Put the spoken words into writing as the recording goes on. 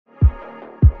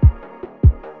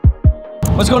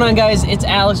What's going on, guys? It's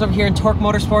Alex over here in Torque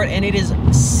Motorsport, and it is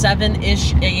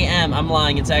 7-ish a.m. I'm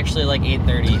lying, it's actually like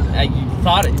 8:30. You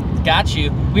thought it got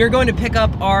you. We are going to pick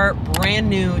up our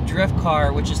brand new drift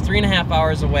car, which is 3.5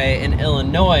 hours away in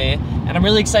Illinois, and I'm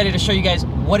really excited to show you guys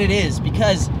what it is,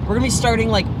 because we're gonna be starting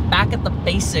like back at the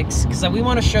basics, because we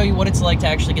want to show you what it's like to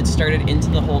actually get started into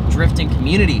the whole drifting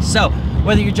community. So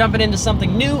whether you're jumping into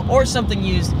something new or something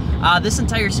used, this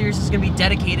entire series is going to be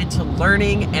dedicated to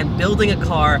learning and building a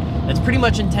car that's pretty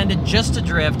much intended just to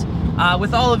drift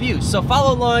with all of you. So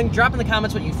follow along, drop in the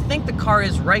comments what you think the car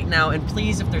is right now, and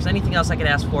please, if there's anything else I could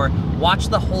ask for, watch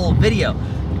the whole video.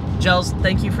 Gels,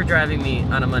 thank you for driving me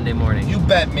on a Monday morning. You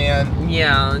bet, man.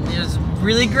 Yeah, it was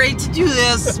really great to do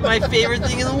this. My favorite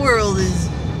thing in the world is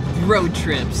road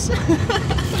trips.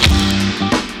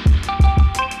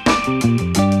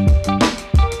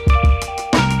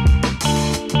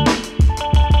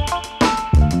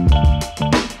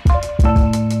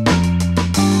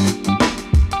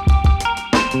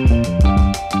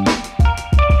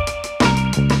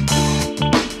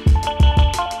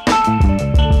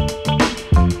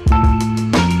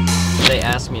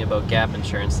 Me about gap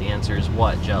insurance, the answer is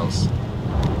what, Gels?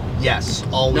 Yes,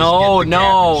 always no, get the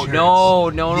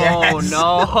gap insurance.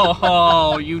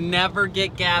 No. You never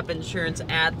get gap insurance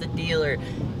at the dealer.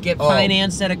 Get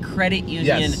financed at a credit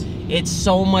union. Yes. It's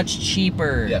so much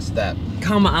cheaper. Yes, that.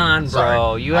 Come on, bro.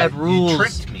 Sorry. You had rules. You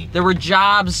tricked me. There were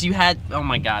jobs you had. Oh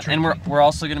my God. And we're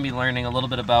also going to be learning a little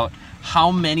bit about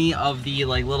how many of the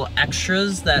like little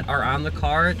extras that are on the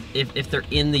car if they're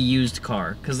in the used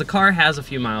car, because the car has a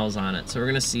few miles on it. So we're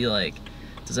gonna see, like,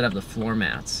 does it have the floor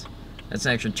mats? That's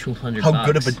an extra 200 bucks. How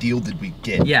good of a deal did we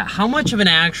get? Yeah, how much of an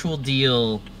actual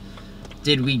deal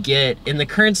did we get in the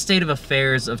current state of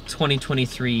affairs of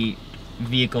 2023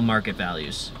 vehicle market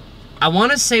values? I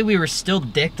want to say we were still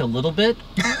dicked a little bit,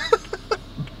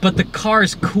 but the car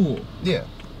is cool. Yeah.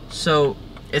 So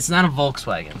it's not a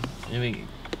Volkswagen.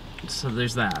 So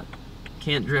there's that.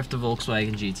 Can't drift a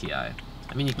Volkswagen GTI.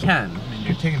 I mean, you can. I mean,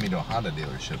 you're taking me to a Honda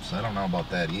dealership, so I don't know about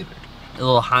that either. A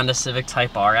little Honda Civic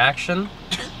Type R action.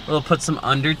 We'll put some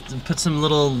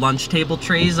little lunch table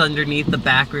trays underneath the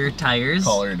back rear tires.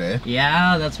 Call her a day.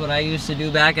 Yeah, that's what I used to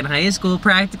do back in high school.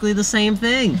 Practically the same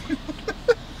thing.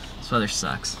 This weather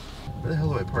sucks. Where the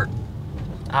hell do I park?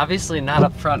 Obviously not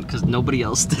up front, because nobody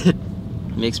else did.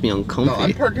 It makes me uncomfy. No,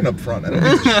 I'm parking up front. I don't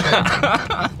give a shit.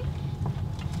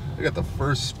 I got the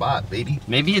first spot, baby.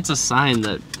 Maybe it's a sign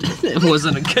that it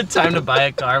wasn't a good time to buy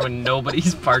a car when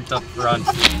nobody's parked up front.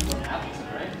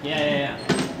 Yeah.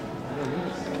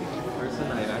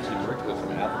 Person I've actually worked with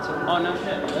from Appleton. Oh, no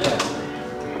shit.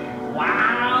 Yeah.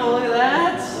 Wow, look at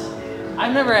that.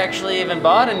 I've never actually even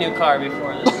bought a new car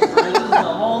before. This is a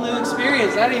whole new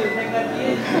experience. I didn't even think that'd be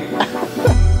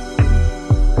it.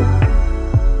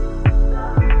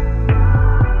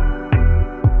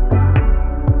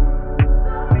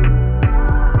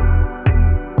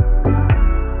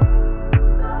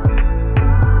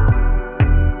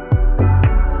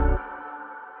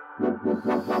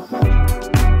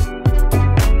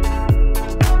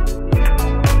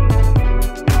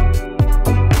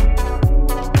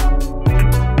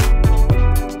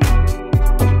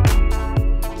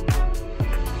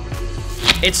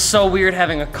 It's so weird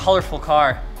having a colorful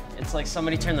car. It's like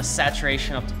somebody turned the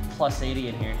saturation up to +80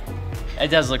 in here. It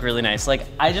does look really nice. Like,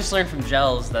 I just learned from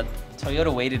Gels that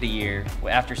Toyota waited a year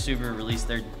after Subaru released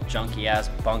their junky ass,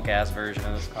 bunk ass version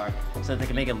of this car so that they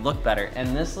can make it look better.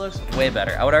 And this looks way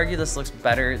better. I would argue this looks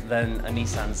better than a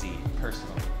Nissan Z,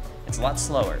 personally. It's a lot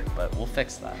slower, but we'll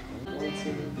fix that.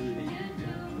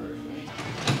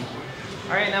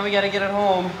 All right, now we gotta get it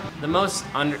home. The most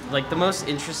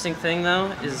interesting thing though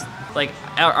is, like,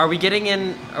 are we getting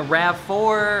in a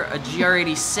RAV4, a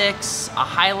GR86, a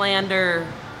Highlander?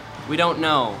 We don't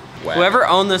know. Wow. Whoever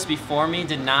owned this before me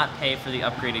did not pay for the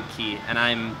upgraded key, and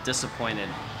I'm disappointed.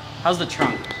 How's the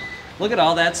trunk? Look at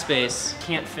all that space.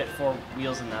 Can't fit 4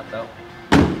 wheels in that though.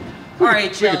 All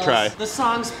right, Gels, we could try. The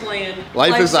song's playing.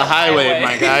 Life is a highway,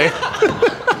 my guy.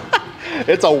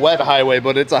 It's a wet highway,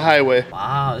 but it's a highway.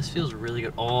 Wow, this feels really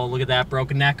good. Oh, look at that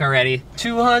broken neck already.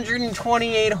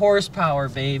 228 horsepower,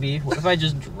 baby. What if I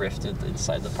just drifted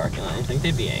inside the parking lot? You think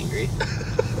they'd be angry?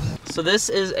 So this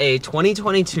is a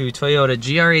 2022 Toyota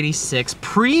GR86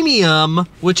 Premium,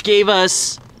 which gave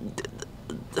us...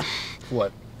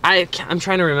 What? I'm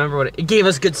trying to remember what it gave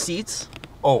us. Good seats.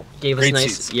 Oh, gave us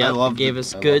nice seats. Yeah, it gave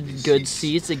us good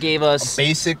seats. It gave us a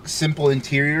basic, simple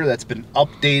interior that's been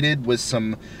updated with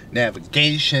some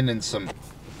navigation and some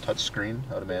touchscreen,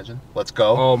 I would imagine. Let's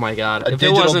go. Oh my God! A If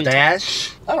digital it wasn't,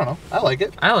 dash. I don't know. I like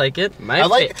it. I like it.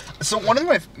 So one of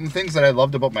my things that I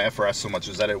loved about my FRS so much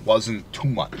is that it wasn't too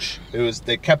much.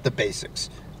 They kept the basics,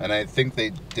 and I think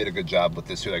they did a good job with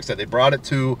this too. Like I said, they brought it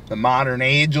to the modern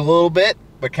age a little bit,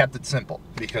 but kept it simple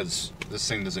because this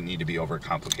thing doesn't need to be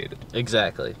overcomplicated.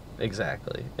 Exactly.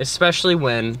 Especially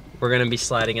when we're gonna be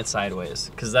sliding it sideways,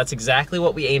 because that's exactly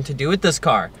what we aim to do with this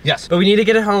car. Yes. But we need to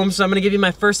get it home, so I'm gonna give you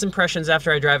my first impressions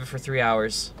after I drive it for 3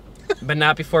 hours. But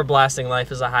not before blasting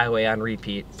Life is a Highway on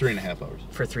repeat. 3.5 hours.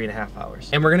 For 3.5 hours.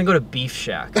 And we're gonna go to Beef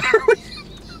Shack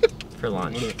for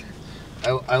lunch.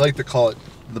 I like to call it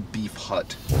the Beef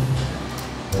Hut.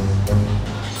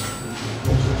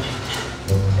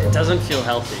 It doesn't feel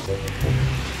healthy.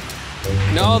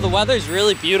 No, the weather's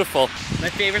really beautiful. My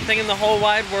favorite thing in the whole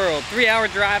wide world. 3-hour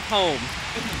drive home.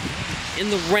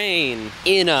 In the rain.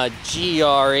 In a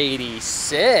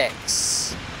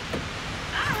GR86.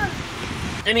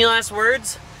 Any last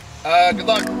words? Good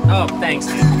luck. Oh, thanks.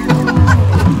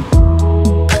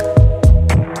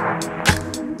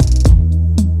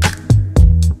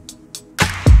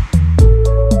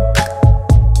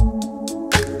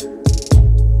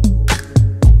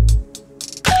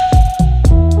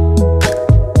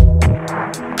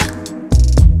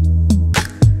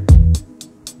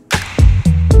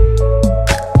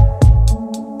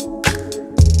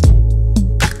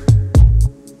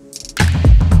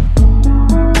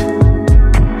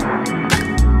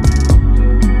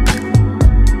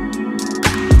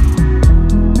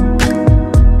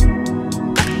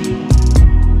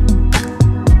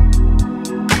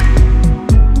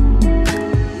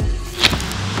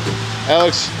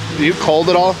 Alex, are you cold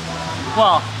at all?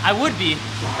 Well, I would be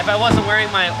if I wasn't wearing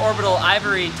my Orbital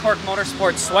Ivory Torque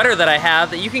Motorsport sweater that I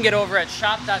have that you can get over at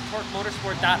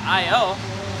shop.torquemotorsport.io.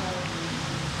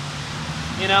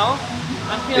 You know?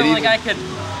 I'm feeling like I could...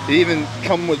 It even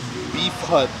come with Beef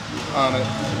Hut on it.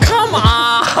 Come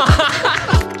on!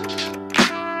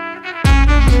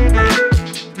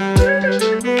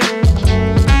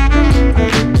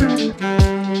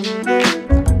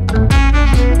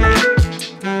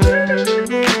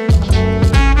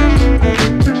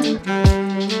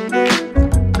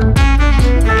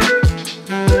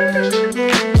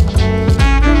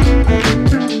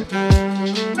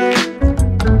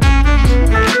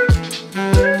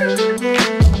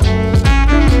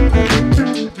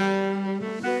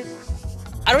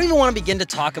 I don't even want to begin to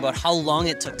talk about how long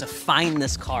it took to find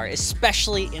this car,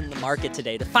 especially in the market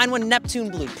today. To find one Neptune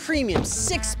Blue, premium,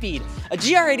 6-speed, a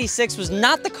GR86 was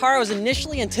not the car I was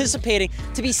initially anticipating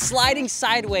to be sliding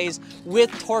sideways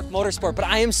with Torque Motorsport, but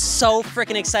I am so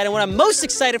freaking excited. What I'm most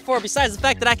excited for, besides the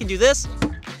fact that I can do this,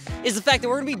 is the fact that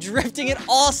we're gonna be drifting it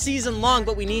all season long,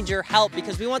 but we need your help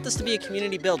because we want this to be a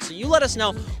community build. So you let us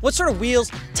know what sort of wheels,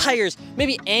 tires,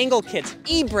 maybe angle kits,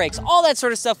 e-brakes, all that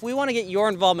sort of stuff. We wanna get your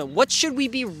involvement. What should we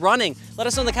be running? Let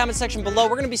us know in the comment section below.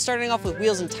 We're gonna be starting off with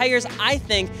wheels and tires. I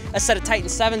think a set of Titan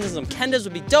 7s and some Kendas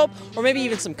would be dope, or maybe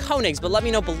even some Koenigs, but let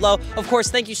me know below. Of course,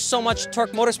 thank you so much,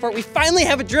 Torque Motorsport. We finally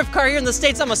have a drift car here in the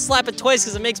States. I'm gonna slap it twice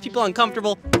because it makes people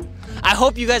uncomfortable. I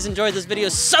hope you guys enjoyed this video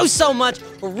so much.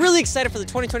 We're really excited for the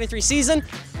 2023 season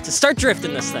to start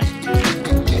drifting this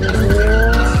thing.